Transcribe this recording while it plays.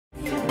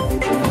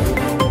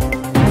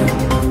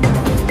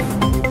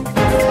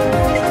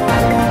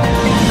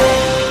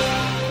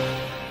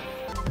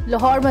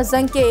लाहौर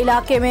मोज़ंग के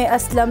इलाके में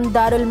असलम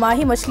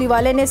दारुलमाही मछली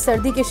वाले ने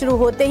सर्दी के शुरू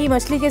होते ही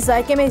मछली के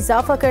जायके में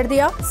इजाफा कर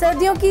दिया।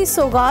 सर्दियों की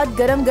सौगात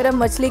गरम गरम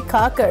मछली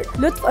खाकर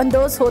लुत्फ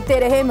अंदोज होते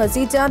रहे।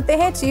 मजीद जानते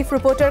हैं चीफ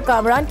रिपोर्टर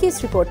कामरान की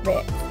इस रिपोर्ट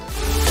में।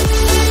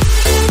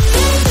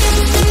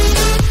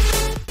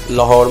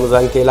 लाहौर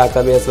मोज़ंग के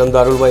इलाका में असलम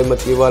दारुलमाही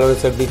मछली वालों ने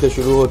सर्दी के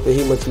शुरू होते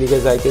ही मछली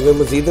के जायके में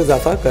मजीद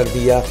इजाफा कर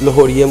दिया।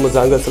 लाहौरी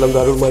मोज़ंग असलम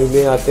दारुलमाही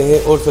में आते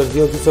हैं और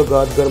सर्दियों की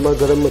सौगात गर्मा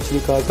गर्म मछली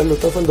खाकर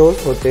लुत्फ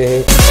अंदोज होते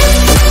हैं।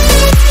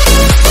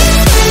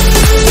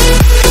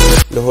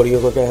 लाहौरियों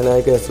का कहना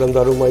है कि असलम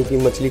दारुलमाही की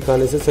मछली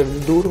खाने से सर्दी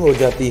दूर हो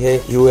जाती है।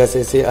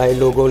 USA से आए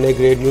लोगों ने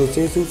ग्रेड न्यूज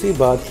से सूसी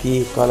बात की।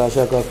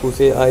 कालाशा काकू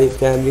से आए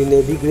फैमिली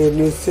ने भी ग्रेड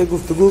न्यूज से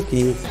गुफ्तगू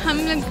की। हम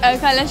लोग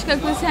कालाश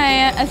काकू से आए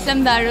हैं,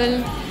 असलम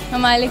दारुल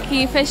ममालिक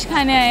की फ़िश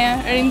खाने आए हैं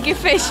और इनकी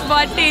फ़िश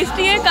बहुत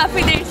टेस्टी है।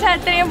 काफ़ी देर से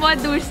आते हैं, बहुत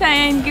दूर से आए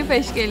हैं इनकी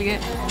फ़िश के लिए,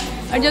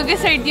 और जो कि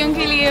सर्दियों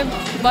के लिए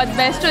बहुत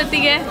बेस्ट होती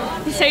है,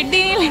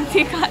 सर्दी नहीं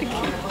लगती खा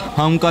के।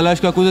 हम कालाश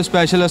काकू से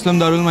स्पेशल असलम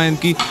दारुलमाही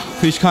की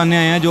फ़िश खाने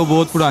आए हैं जो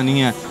बहुत पुरानी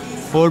है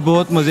और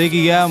बहुत मज़े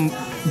की है। हम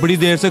बड़ी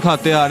देर से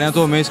खाते आ रहे हैं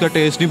तो हमें इसका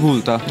टेस्ट नहीं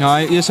भूलता।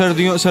 हाँ, ये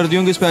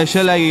सर्दियों की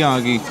स्पेशल है,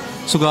 यहाँ की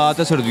सौगात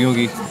है सर्दियों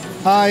की।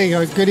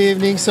 Hi, good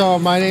evening. So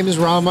my name is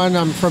Rahman.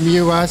 I'm from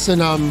US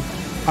and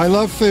I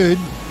love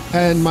food.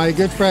 And my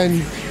good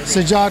friend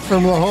Sajjad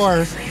from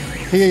Lahore,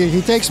 he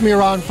takes me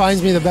around,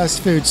 finds me the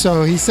best food. So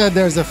he said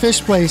there's a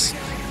fish place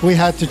we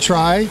had to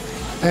try,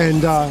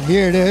 and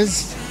here it is,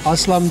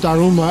 Aslam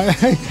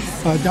Darulmahi.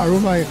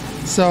 Darulmahi.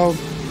 So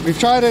we've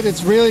tried it.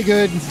 It's really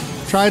good.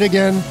 Try it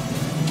again.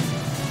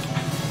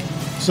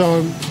 So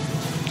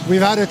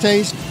we've had a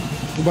taste,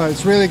 but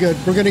it's really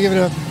good. We're going to give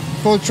it a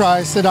full try.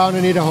 Sit down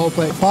and eat a whole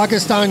plate.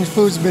 Pakistan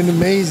food's been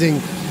amazing.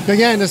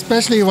 Again,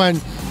 especially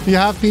when you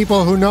have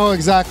people who know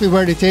exactly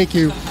where to take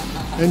you,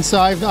 and so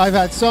I've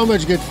had so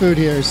much good food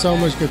here, so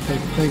much good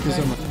food. Thank you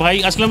so much.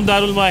 भाई Aslam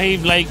दारुलमाही,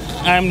 like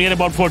I am near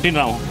about 14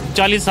 now,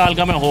 40 साल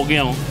का मैं हो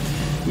गया हूँ।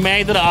 मैं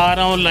इधर आ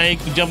रहा हूँ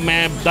जब मैं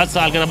 10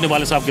 साल का अपने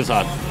वाले साहब के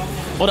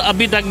साथ, और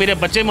अभी तक मेरे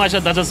बच्चे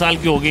माशाल्लाह 10 साल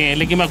के हो गए हैं,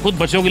 लेकिन मैं खुद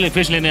बच्चों के लिए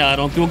फ़िश लेने आ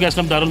रहा हूँ क्योंकि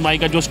असलम दारुलमाही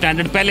का जो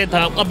स्टैंडर्ड पहले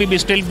था अभी भी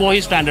स्टिल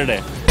वही स्टैंडर्ड है।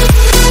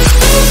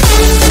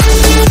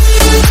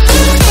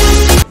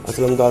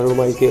 असलम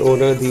दारुलमाही के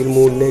ओनर दिल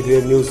मून ने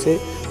ग्रेड न्यूज से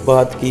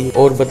बात की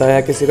और बताया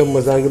कि सिर्फ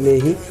मोज़ंग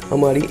में ही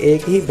हमारी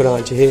एक ही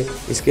ब्रांच है,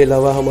 इसके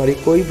अलावा हमारी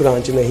कोई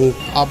ब्रांच नहीं।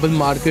 आबल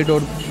मार्केट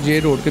और जे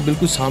रोड के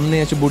बिल्कुल सामने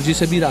है, बुर्जी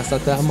से भी रास्ता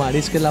था हमारे,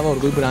 इसके अलावा और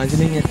कोई ब्रांच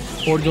नहीं है,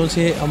 और जो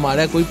से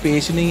हमारा कोई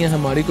पेश नहीं है,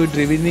 हमारी कोई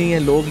डिलीवरी नहीं है।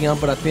 लोग यहाँ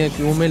पर आते हैं,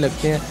 क्यों में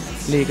लगते हैं,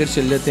 लेकर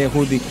चल लेते हैं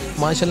खुद ही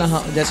माशाल्लाह।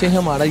 हाँ, जैसे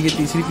हमारा ये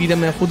तीसरी पीढ़ी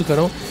मैं खुद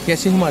करूँ,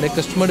 कैसे हमारे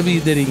कस्टमर भी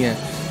इधर ही हैं।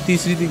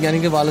 तीसरी यानी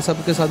कि वाला साहब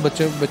के साथ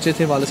बच्चे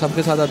थे, वाला साहब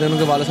के साथ आते हैं,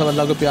 उनके वाला साहब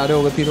अल्लाह को प्यारे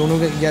हो गए, फिर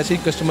उन्होंने जैसे ही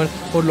कस्टमर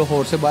और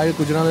लाहौर से बाहर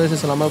गुजरात से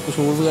सलामा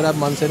कसूर वगैरह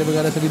मानसरे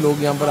वगैरह से भी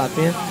लोग यहाँ पर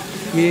आते हैं।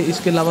 ये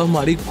इसके अलावा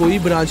हमारी कोई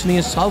ब्रांच नहीं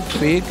है, सब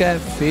फेक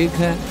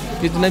है।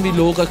 जितने भी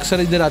लोग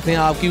अक्सर इधर आते हैं,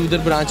 आपकी उधर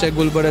ब्रांच है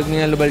गुलबर्ग में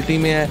है, लिबर्टी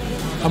में है,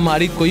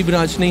 हमारी कोई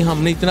ब्रांच नहीं।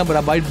 हमने इतना बड़ा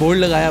वाइट बोर्ड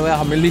लगाया हुआ है,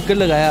 हमने लिख कर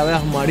लगाया हुआ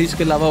है, हमारी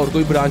इसके अलावा और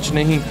कोई ब्रांच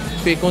नहीं।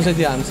 फेकों से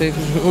ध्यान से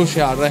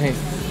होशियार रहें।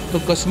 तो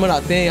कस्टमर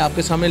आते हैं,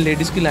 आपके सामने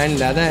लेडीज़ की लाइन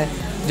लहदा है,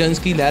 जेंट्स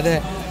की लहदा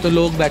है, तो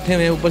लोग बैठे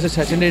हुए हैं। ऊपर से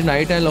सैटरडे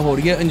नाइट है,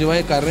 लाहौरिया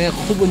एंजॉय कर रहे हैं,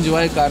 खूब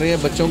एंजॉय कर रहे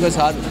हैं बच्चों के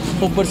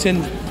साथ।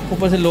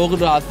 ऊपर से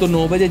लोग रात को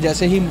 9 बजे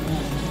जैसे ही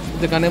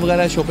दुकानें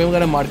वगैरह शॉपें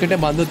वगैरह मार्केटें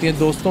बंद होती हैं,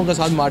 दोस्तों के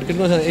साथ मार्केट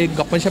में एक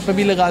गप्पे शप्पे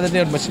भी लगा देते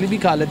हैं और मछली भी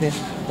खा लेते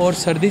हैं। और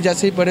सर्दी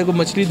जैसे ही पड़े को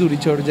मछली दूरी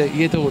छोड़ जाए,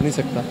 ये तो हो नहीं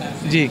सकता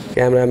जी।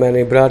 कैमरामैन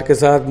इब्रार के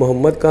साथ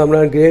मोहम्मद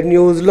कामरान, ग्रेड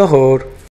न्यूज़, लाहौर।